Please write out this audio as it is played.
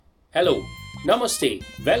Hello, Namaste,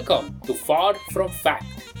 welcome to Far From Fact.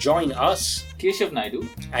 Join us Keshav Naidu,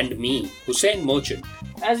 and me, Hussein Merchant.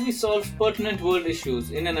 as we solve pertinent world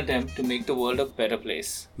issues in an attempt to make the world a better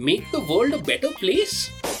place. Make the world a better place?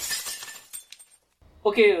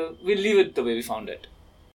 Okay, we'll leave it the way we found it.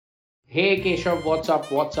 Hey Keshav, what's up?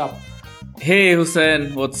 What's up? Hey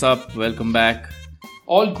Hussein, what's up? Welcome back.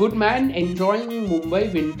 All good, man. Enjoying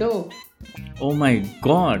Mumbai winter. Oh my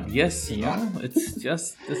god, yes, Yeah. it's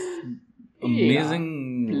just this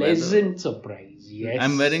amazing Yeah, weather. pleasant surprise. Yes.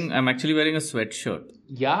 I'm actually wearing a sweatshirt.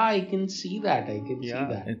 Yeah, I can see that. I can see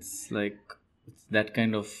that. It's that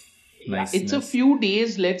kind of Yeah, niceness. it's a few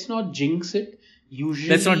days. Let's not jinx it. Usually,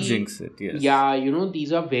 Let's not jinx it, yes. Yeah,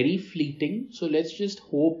 these are very fleeting. So let's just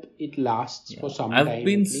hope it lasts for some time. I've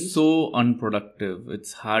been at least. so unproductive.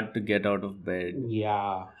 It's hard to get out of bed.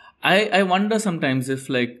 Yeah. I wonder sometimes if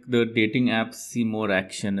the dating apps see more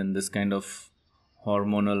action in this kind of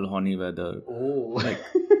hormonal horny weather. Oh.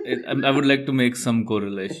 I would like to make some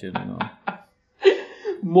correlation.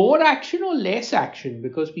 More action or less action?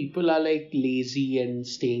 Because people are lazy and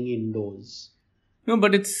staying indoors. No,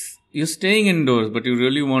 but you're staying indoors, but you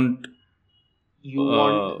really want You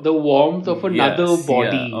want the warmth of another yes,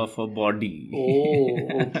 body. yeah, of a body. Oh,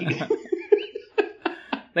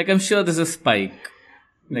 okay. I'm sure there's a spike,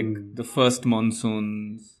 the first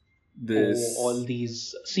monsoons. This all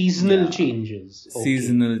these seasonal changes. Okay.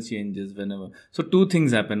 seasonal changes whenever. So two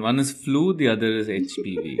things happen. One is flu, the other is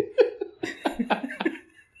HPV.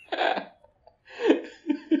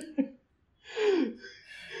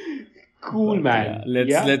 Cool, man.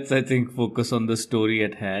 Let's I think focus on the story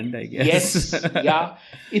at hand, I guess. Yes, yeah.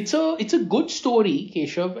 It's a good story,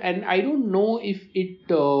 Keshav, and I don't know if it.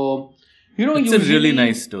 It's a really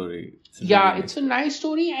nice story. It's a nice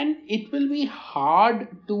story, and it will be hard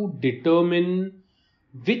to determine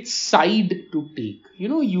which side to take.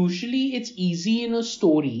 Usually it's easy in a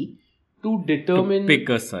story to determine. Pick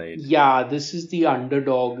a side. Yeah, this is the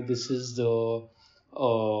underdog. This is the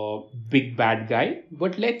big bad guy.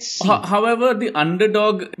 But let's see. However, the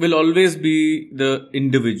underdog will always be the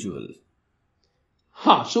individual.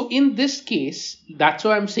 So in this case, that's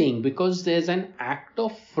what I'm saying, because there's an act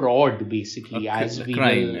of fraud, basically, a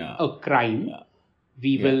crime. Yeah.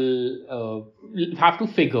 We will have to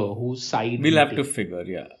figure whose side. We'll have to figure,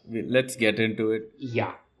 yeah. Let's get into it.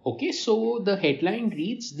 Yeah. Okay, so the headline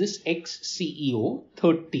reads, this ex-CEO,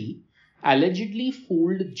 30, allegedly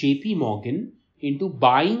fooled JP Morgan into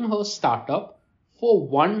buying her startup for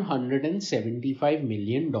 $175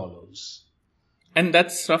 million. And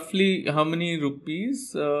that's roughly how many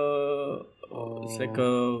rupees? It's a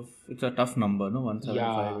tough number, no?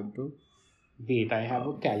 175 into. Wait, I have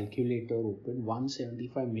a calculator open.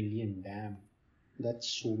 175 million, damn. That's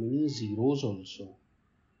so many zeros also.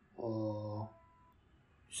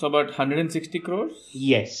 So about 160 crores?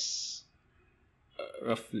 Yes.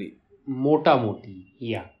 Roughly. Mota moti,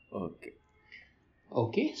 yeah.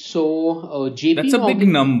 Okay, so JP That's a Morgan, big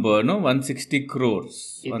number, no? 160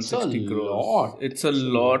 crores. It's 160 a crores. lot. It's a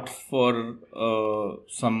lot for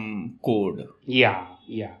some code. Yeah.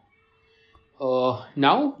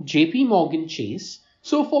 Now, JP Morgan Chase.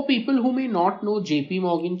 So for people who may not know, JP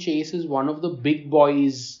Morgan Chase is one of the big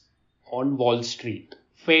boys on Wall Street.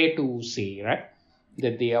 Fair to say, right?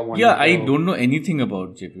 That they are one. Yeah, of the... I don't know anything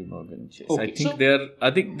about JP Morgan Chase. Okay, I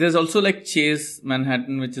think there's also Chase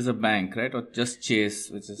Manhattan, which is a bank, right? Or just Chase,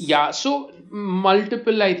 which is... Yeah, so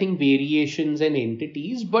multiple, I think, variations and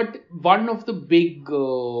entities, but one of the big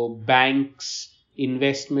banks,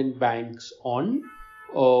 investment banks on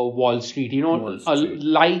Wall Street, Wall Street.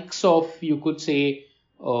 Likes of, you could say,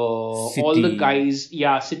 all the guys,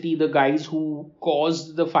 Citi, the guys who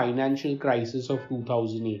caused the financial crisis of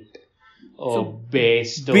 2008.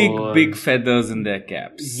 Big feathers in their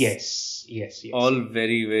caps. Yes. All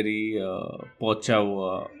very, very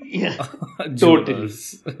pocha. Yeah,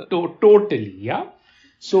 totally, yeah.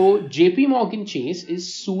 So JP Morgan Chase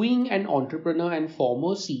is suing an entrepreneur and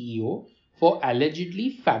former CEO for allegedly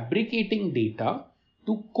fabricating data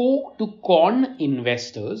to con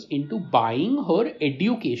investors into buying her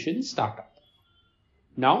education startup.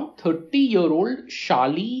 Now, 30-year-old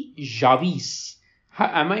Shali Javis.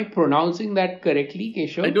 Am I pronouncing that correctly,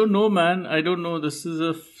 Keshav? I don't know, man. I don't know. This is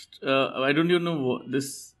I don't even know what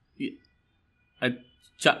this...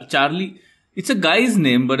 Charlie... It's a guy's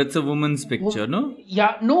name, but it's a woman's picture, no?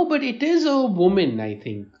 Yeah, no, but it is a woman, I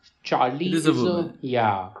think. Charlie It is a woman.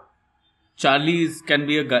 Yeah. Charlie can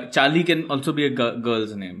be a guy. Charlie can also be a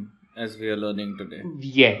girl's name, as we are learning today.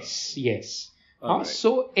 Yes. Alright.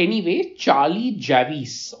 So anyway, Charlie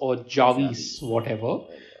Javis or Javis, whatever,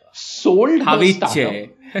 sold her Haviche. startup.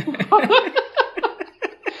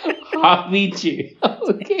 Haviche.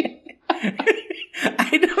 Okay.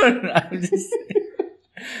 I don't know. I'm just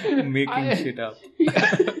making shit up.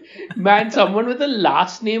 Man, someone with a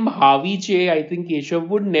last name Haviche, I think Keshav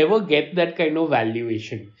would never get that kind of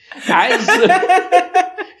valuation. As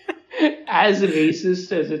as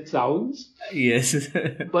racist as it sounds, Yes.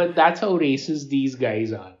 but that's how racist these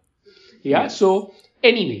guys are. Yeah. Yes. So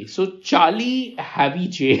anyway, so Charlie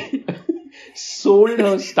Haviche sold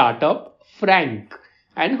her startup Frank,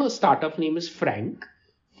 and her startup name is Frank,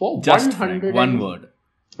 for Just Frank, 100 one word.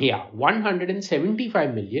 Yeah,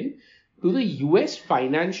 175 million to the US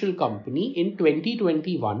financial company in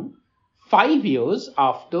 2021, 5 years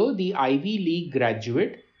after the Ivy League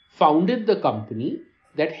graduate founded the company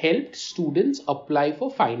that helped students apply for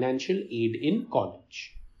financial aid in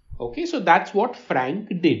college. Okay, so that's what Frank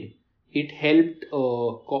did. It helped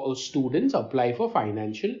students apply for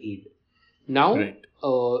financial aid. Now, Right.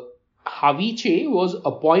 Haviche was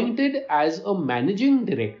appointed as a managing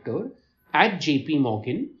director at JP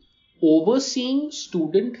Morgan, overseeing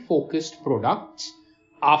student focused products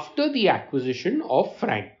after the acquisition of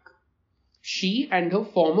Frank. She and her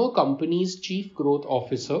former company's chief growth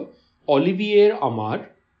officer, Olivier Amar,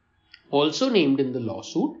 also named in the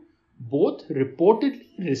lawsuit, both reportedly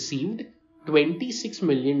received $26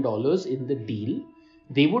 million in the deal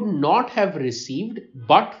they would not have received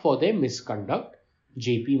but for their misconduct,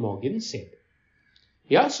 JP Morgan said.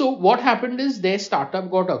 Yeah, so what happened is their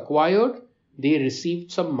startup got acquired. They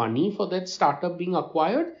received some money for that startup being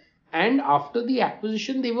acquired. And after the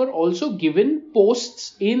acquisition, they were also given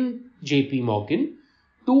posts in JP Morgan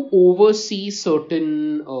to oversee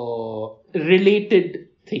certain related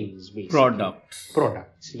things, basically.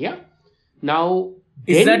 Products, yeah. Now,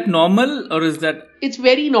 Is then- that normal or is that It's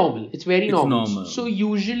very normal. It's very It's normal. normal. So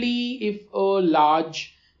usually if a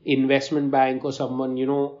large investment bank or someone,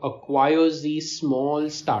 acquires these small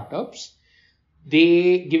startups,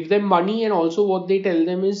 they give them money, and also what they tell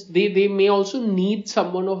them is they may also need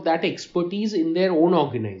someone of that expertise in their own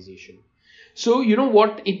organization. So you know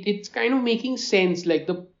what, it's kind of making sense, like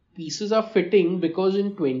the pieces are fitting, because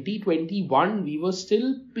in 2021 we were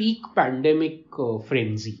still peak pandemic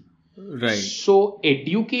frenzy. right? So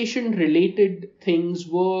education related things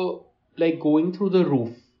were like going through the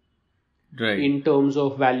roof Right. in terms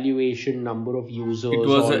of valuation, number of users, It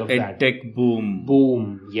was all a of that. edtech boom.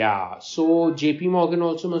 Boom. Yeah. So JP Morgan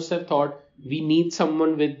also must have thought, we need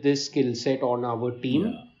someone with this skill set on our team.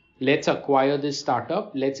 Yeah. Let's acquire this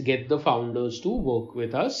startup. Let's get the founders to work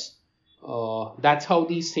with us. That's how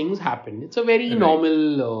these things happen. It's a very Right.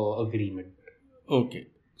 normal agreement. Okay.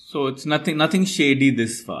 So it's nothing shady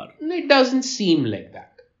this far. It doesn't seem like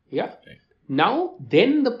that. Yeah. Right. Now,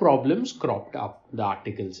 then the problems cropped up, the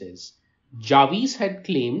article says. Jarvis had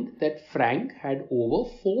claimed that Frank had over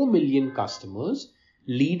 4 million customers,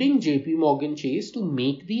 leading JP Morgan Chase to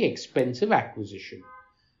make the expensive acquisition.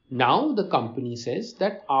 Now, the company says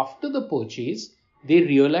that after the purchase, they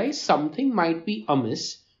realized something might be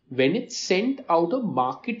amiss when it sent out a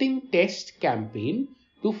marketing test campaign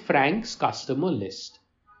to Frank's customer list.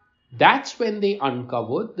 That's when they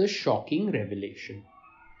uncovered the shocking revelation.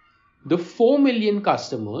 The 4 million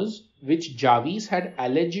customers, which Jarvis had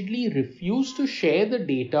allegedly refused to share the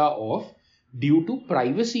data of due to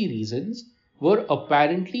privacy reasons, were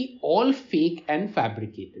apparently all fake and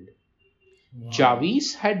fabricated.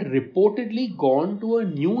 Jarvis had reportedly gone to a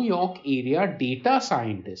New York area data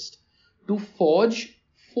scientist to forge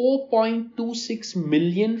 4.26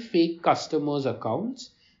 million fake customers' accounts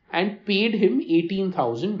and paid him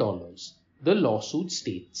 $18,000, the lawsuit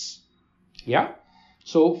states. Yeah?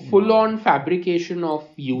 So full on fabrication of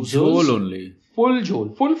users. Joel only.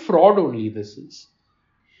 Full fraud only this is.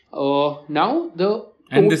 Now the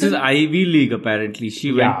And this is total- Ivy League apparently. She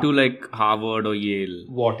Yeah. went to like Harvard or Yale.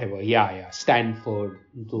 whatever, yeah, Stanford,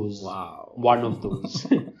 those, Wow. one of those.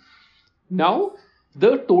 Now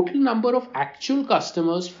the total number of actual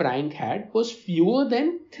customers Frank had was fewer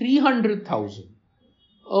than 300,000,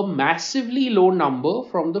 a massively low number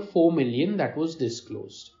from the 4 million that was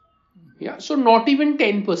disclosed. Yeah, so not even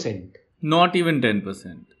 10%. Not even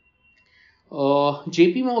 10%.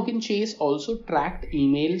 JP Morgan Chase also tracked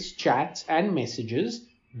emails, chats, and messages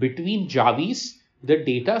between Jarvis, the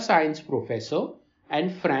data science professor,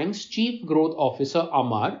 and Frank's chief growth officer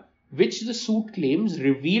Amar, which the suit claims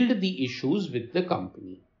revealed the issues with the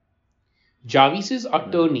company. Jarvis's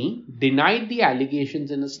attorney denied the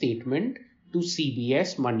allegations in a statement to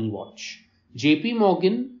CBS Money Watch. JP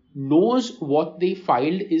Morgan knows what they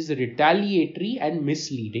filed is retaliatory and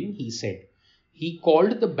misleading, he said. He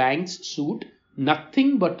called the bank's suit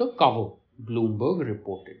nothing but a cover, Bloomberg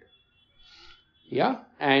reported. Yeah,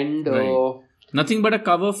 and Right. Nothing but a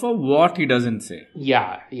cover for what he doesn't say.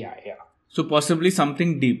 Yeah. So possibly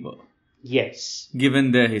something deeper, Yes.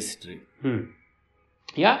 given their history.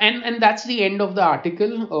 Yeah, and that's the end of the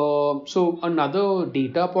article. So another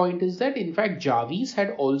data point is that in fact Jarvis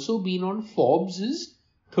had also been on Forbes's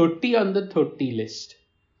 30 under 30 list.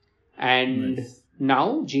 And Nice.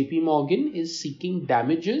 now JP Morgan is seeking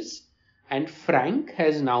damages and Frank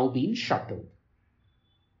has now been shuttered.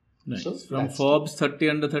 Nice. So From that's Forbes 30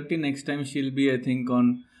 under 30, next time she'll be, I think,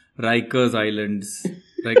 on Rikers Islands.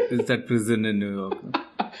 Is that prison in New York? No?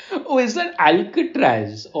 Oh, is that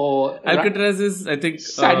Alcatraz or Alcatraz is, I think,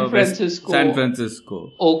 San Francisco? San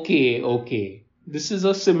Francisco. Okay. This is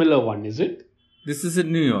a similar one, is it? This is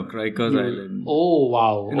in New York, Rikers Island. Oh,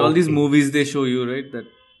 wow. In all these movies they show you, right? That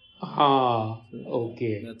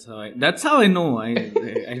Okay. That's how I know. I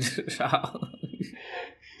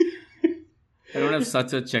don't have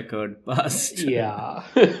such a checkered past. Yeah.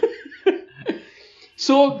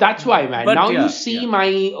 So that's why, man. But now yeah, you see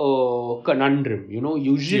my conundrum.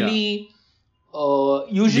 Usually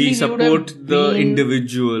we we would have support the been-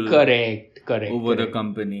 individual Correct. over the correct.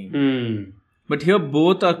 company. But here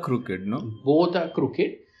both are crooked, no? Both are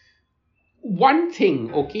crooked. One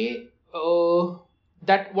thing, okay,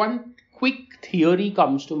 that one quick theory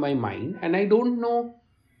comes to my mind, and I don't know.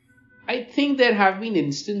 I think there have been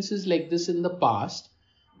instances like this in the past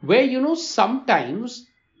where, sometimes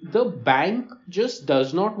the bank just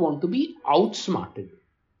does not want to be outsmarted.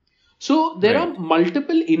 So there are Right.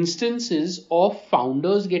 multiple instances of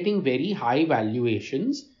founders getting very high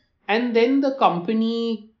valuations and then the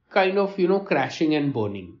company kind of, crashing and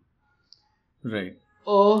burning. Right.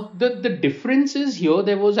 The difference is here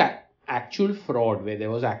there was actual fraud where there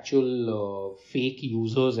was actual fake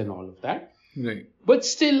users and all of that. Right. But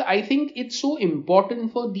still, I think it's so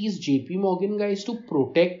important for these JP Morgan guys to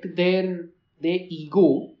protect their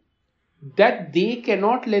ego that they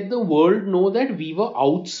cannot let the world know that we were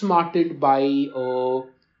outsmarted by a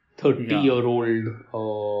 30-year-old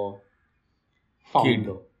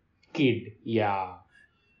founder. Kid. Yeah.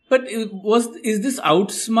 But is this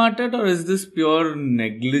outsmarted or is this pure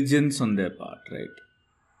negligence on their part, right?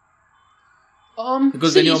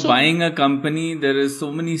 Because when you're buying a company, there is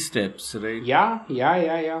so many steps, right? Yeah.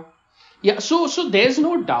 So there's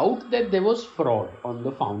no doubt that there was fraud on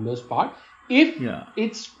the founder's part. If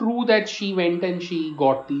it's true that she went and she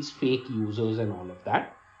got these fake users and all of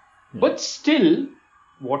that. But still,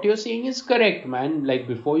 what you're saying is correct, man. Like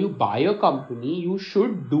before you buy a company, you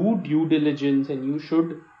should do due diligence and you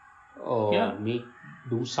should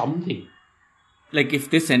do something. Like if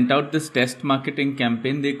they sent out this test marketing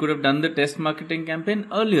campaign, they could have done the test marketing campaign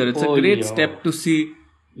earlier. It's a great step to see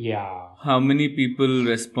how many people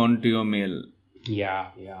respond to your mail.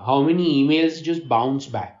 Yeah. How many emails just bounce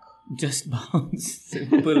back? Just bounce.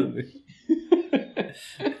 Simple.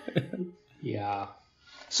 Yeah.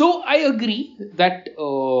 So I agree that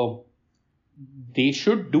they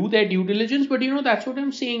should do their due diligence, but that's what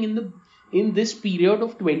I'm saying. In this period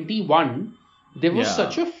of 21, there was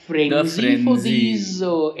such a frenzy for these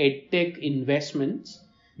edtech investments.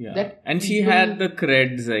 Yeah. And she had the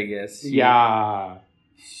creds, I guess.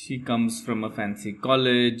 She comes from a fancy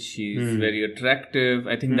college. She's very attractive.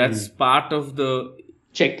 I think that's part of the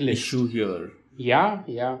checklist issue here. Yeah.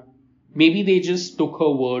 Maybe they just took her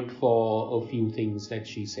word for a few things that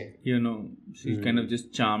she said. She kind of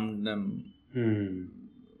just charmed them.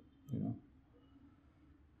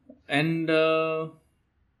 And I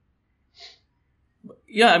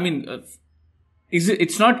mean,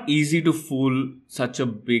 it's not easy to fool such a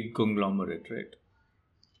big conglomerate, right?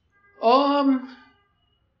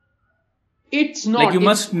 It's not. Like you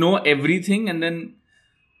must know everything, and then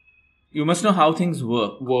you must know how things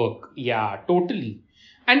work. Yeah, totally.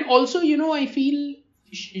 And also, I feel,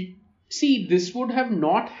 see, this would have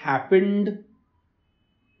not happened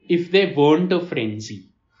if there weren't a frenzy.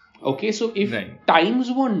 Okay, so if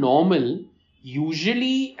times were normal,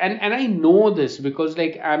 usually, and I know this because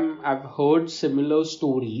I've heard similar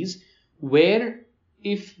stories where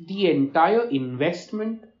if the entire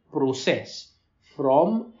investment process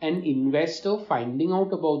from an investor finding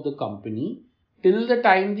out about the company till the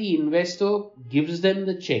time the investor gives them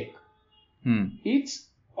the check, it's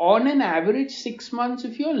on an average 6 months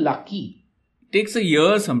if you're lucky. Takes a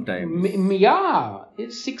year sometimes.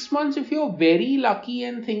 It's 6 months if you're very lucky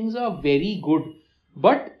and things are very good.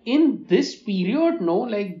 But in this period,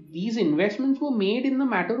 these investments were made in the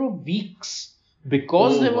matter of weeks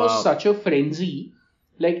because there was such a frenzy.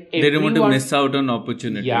 They didn't want to miss out on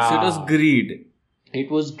opportunities. Yeah. So it was greed. It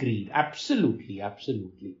was greed. Absolutely.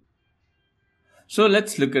 So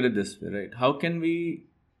let's look at it this way, right? How can we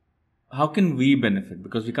how can we benefit?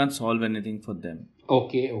 Because we can't solve anything for them.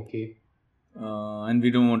 Okay. And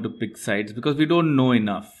we don't want to pick sides because we don't know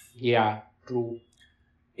enough. Yeah, true.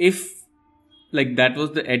 If like that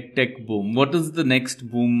was the edtech boom, what is the next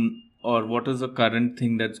boom or what is the current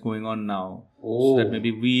thing that's going on now? So that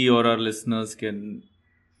maybe we or our listeners can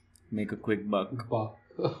make a quick buck.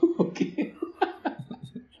 Okay.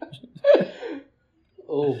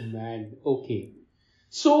 Oh man. Okay.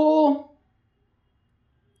 So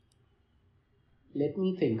let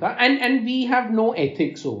me think. And we have no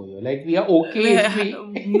ethics over here. Like we are okay if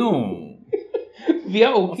we no. We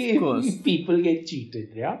are okay if people get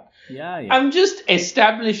cheated. Yeah. Yeah. I'm just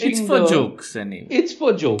establishing. It's for jokes anyway. It's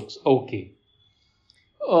for jokes. Okay.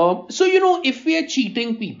 So if we are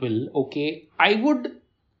cheating people, okay, I would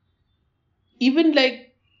even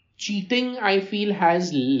like cheating. I feel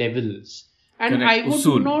has levels. And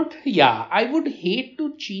Correct. I would hate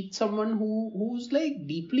to cheat someone who's like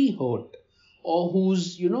deeply hurt or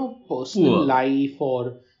whose, personal life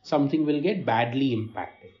or something will get badly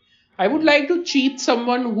impacted. I would like to cheat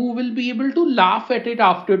someone who will be able to laugh at it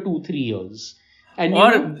after 2-3 years. And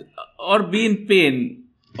or be in pain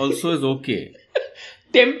also is okay.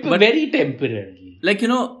 Very temporarily. Like,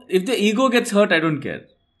 if the ego gets hurt, I don't care.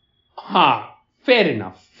 Fair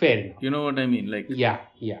enough. You know what I mean? Like, yeah.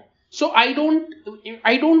 So I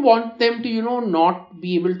don't want them to, not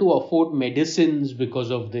be able to afford medicines because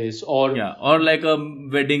of this or like a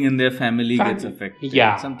wedding in their family gets affected.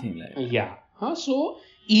 Yeah. Something like that. Yeah. So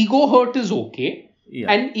ego hurt is okay.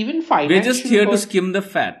 Yeah. And even financial we're just here to skim the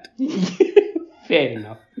fat. Fair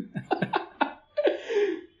enough.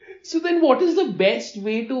 So then what is the best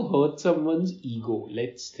way to hurt someone's ego?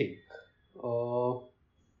 Let's think.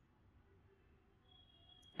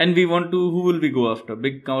 And we want to, who will we go after?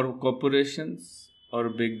 Big corporations or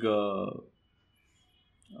big...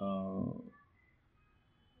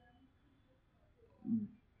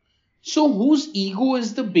 So whose ego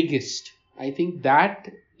is the biggest? I think that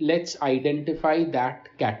let's identify that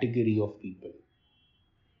category of people.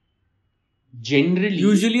 Generally...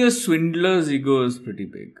 Usually a swindler's ego is pretty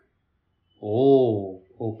big. Oh,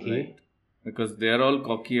 okay. Right? Because they are all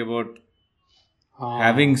cocky about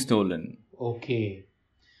having stolen. Okay.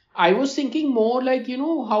 I was thinking more like,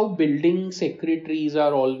 how building secretaries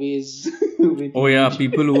are always with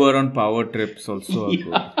people who are on power trips also are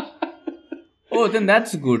good. Oh, then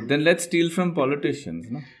that's good. Then let's steal from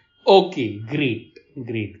politicians. No? Okay, great.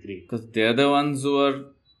 Because they're the ones who are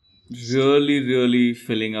really, really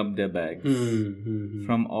filling up their bags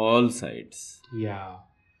from all sides. Yeah.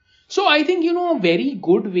 So I think, a very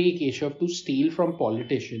good way, Keshav, to steal from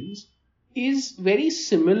politicians is very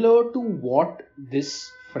similar to what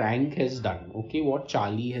this Frank has done, okay, what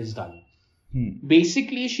Charlie has done.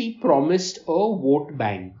 Basically, she promised a vote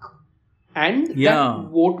bank and that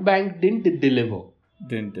vote bank didn't deliver.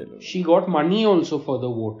 She got money also for the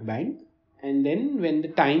vote bank and then when the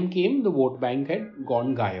time came, the vote bank had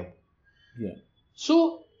gone gayab. Yeah.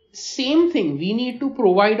 So, same thing, we need to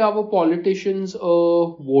provide our politicians a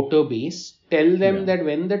voter base, tell them that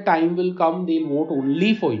when the time will come, they'll vote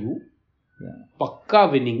only for you. Pakka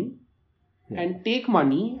winning. And take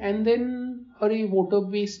money and then a voter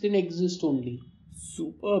base didn't exist only.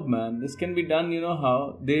 Superb, man. This can be done,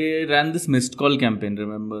 how? They ran this missed call campaign,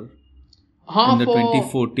 remember? In the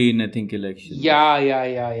 2014, I think, election.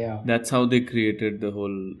 Yeah. That's how they created the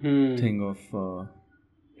whole thing of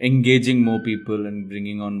engaging more people and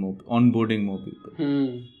onboarding more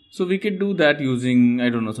people. So we could do that using, I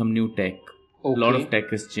don't know, some new tech. A lot of tech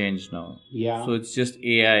has changed now. Yeah. So it's just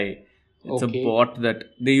AI. It's a bot that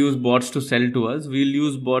they use bots to sell to us. We'll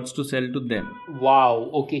use bots to sell to them.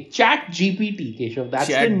 Wow. Okay. ChatGPT, Keshav. That's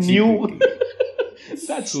the new.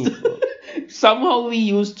 That's somehow we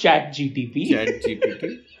use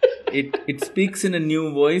ChatGPT. It speaks in a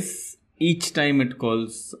new voice each time it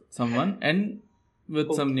calls someone and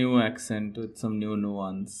with some new accent, with some new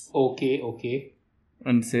nuance. Okay.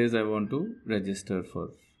 And says, I want to register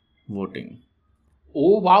for voting.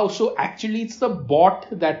 Oh, wow. So actually it's the bot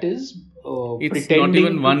that is it's not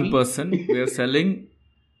even one person. We are selling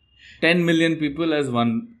 10 million people as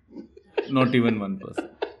not even one person.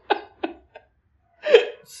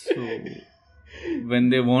 So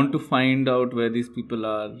when they want to find out where these people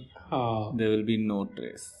are, there will be no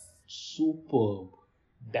trace. Superb.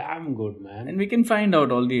 Damn good, man. And we can find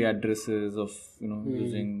out all the addresses of,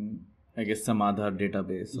 using, I guess, some Aadhaar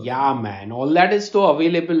database. Yeah, man. All that is still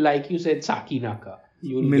available, like you said, Sakinaka.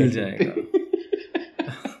 Mil jayega.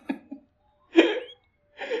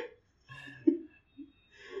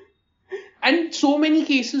 And so many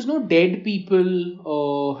cases, dead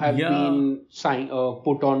people have been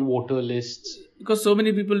put on voter lists. Because so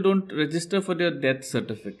many people don't register for their death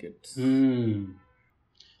certificates.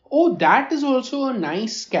 Oh, that is also a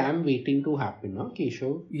nice scam waiting to happen, huh,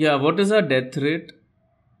 Keshav? Yeah, what is our death rate?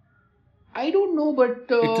 I don't know, but...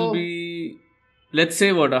 It will be, let's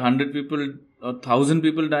say 100 people, 1,000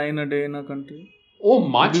 people die in a day in a country? Oh,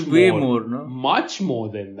 much more. Way more, no? Much more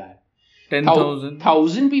than that. 10,000?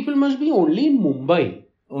 1,000 people must be only in Mumbai.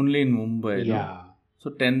 Only in Mumbai, yeah. No? So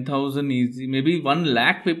 10,000 easy. Maybe 1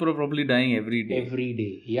 lakh people are probably dying every day. Every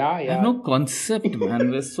day. Yeah. I have no concept, man.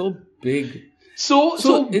 We're so big. So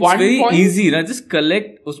it's very easy. Na? Just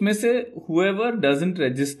collect. Usme se whoever doesn't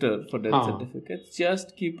register for death certificates,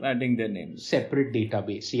 just keep adding their names. Separate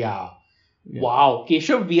database. Yeah. Wow.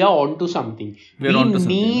 Keshav, we are on to something. We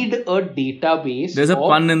need a database. There's a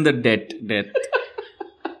pun in the death. Death.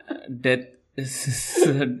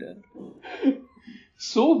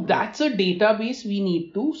 So that's a database we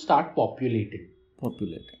need to start populating.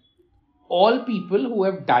 All people who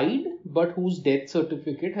have died but whose death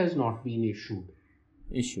certificate has not been issued.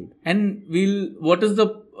 And what is the,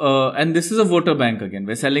 and this is a voter bank again.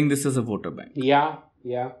 We're selling this as a voter bank. Yeah.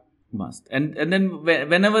 Must. And then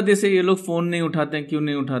whenever they say, ye log phone nahi uthate hain, kyun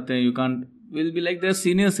nahi uthate hain, you can't, we'll be like, they're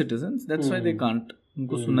senior citizens. That's why they can't.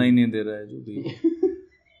 Unko suna hi nahi de raha hai jo bhi.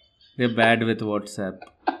 They're bad with WhatsApp.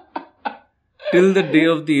 Till the day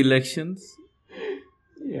of the elections,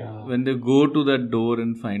 when they go to that door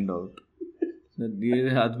and find out that ये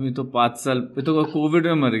आदमी तो 5 साल पे तो Covid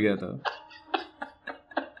में मर गया था.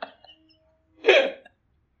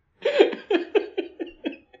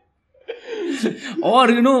 Or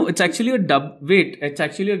it's actually it's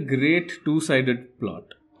actually a great two-sided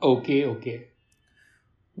plot. Okay.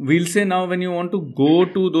 We'll say now when you want to go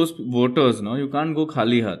to those voters, no, you can't go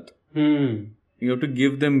khali hath. You have to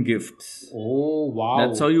give them gifts. Oh, wow.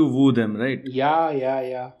 That's how you woo them, right?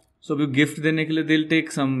 Yeah. So if you gift dene ke liye, they'll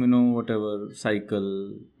take some, whatever,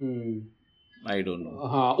 cycle. I don't know.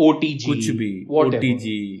 OTG. Kuch bhi. Whatever.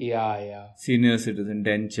 OTG. Yeah. Senior citizen,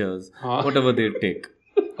 dentures. Whatever they take.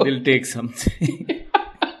 They'll take something.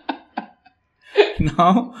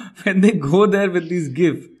 Now, when they go there with these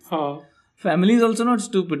gifts, family is also not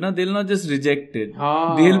stupid, na? They'll not just reject it.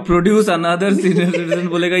 They'll produce another senior citizen,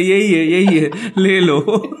 bolega, yehi hai, le lo.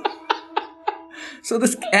 So the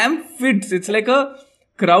scam fits. It's like a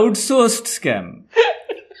crowdsourced scam.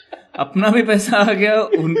 अपना भी पैसा आ गया,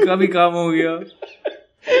 उनका भी काम हो गया.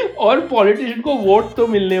 और पॉलिटिशियन को वोट तो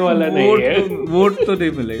मिलने वाला नहीं है. वोट तो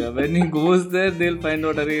नहीं मिलेगा. When he goes there, they'll find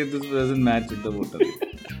out, अरे this doesn't match with the voter.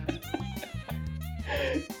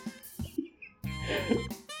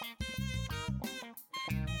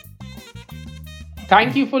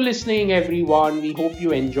 Thank you for listening, everyone. We hope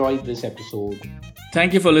you enjoyed this episode.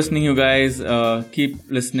 Thank you for listening, you guys. Keep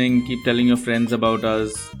listening. Keep telling your friends about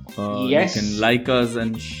us. Yes. You can like us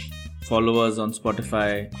and follow us on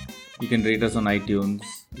Spotify. You can rate us on iTunes.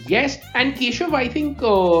 Yes, and Keshav, I think,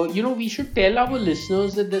 we should tell our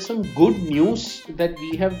listeners that there's some good news that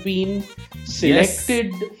we have been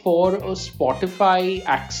selected for a Spotify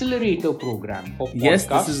accelerator program for podcasts. Yes,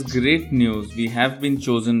 this is great news. We have been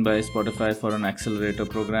chosen by Spotify for an accelerator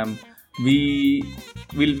program. We'll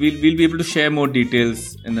be able to share more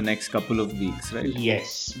details in the next couple of weeks, right?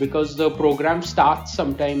 Yes, because the program starts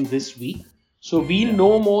sometime this week. So we'll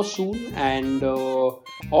know more soon, and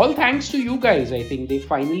all thanks to you guys. I think they've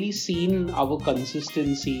finally seen our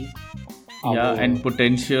consistency. And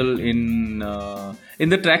potential in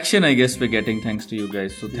the traction, I guess, we're getting thanks to you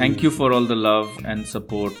guys. So thank you for all the love and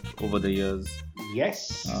support over the years.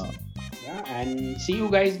 Yes. And see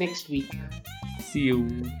you guys next week. See you.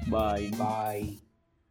 Bye. Bye.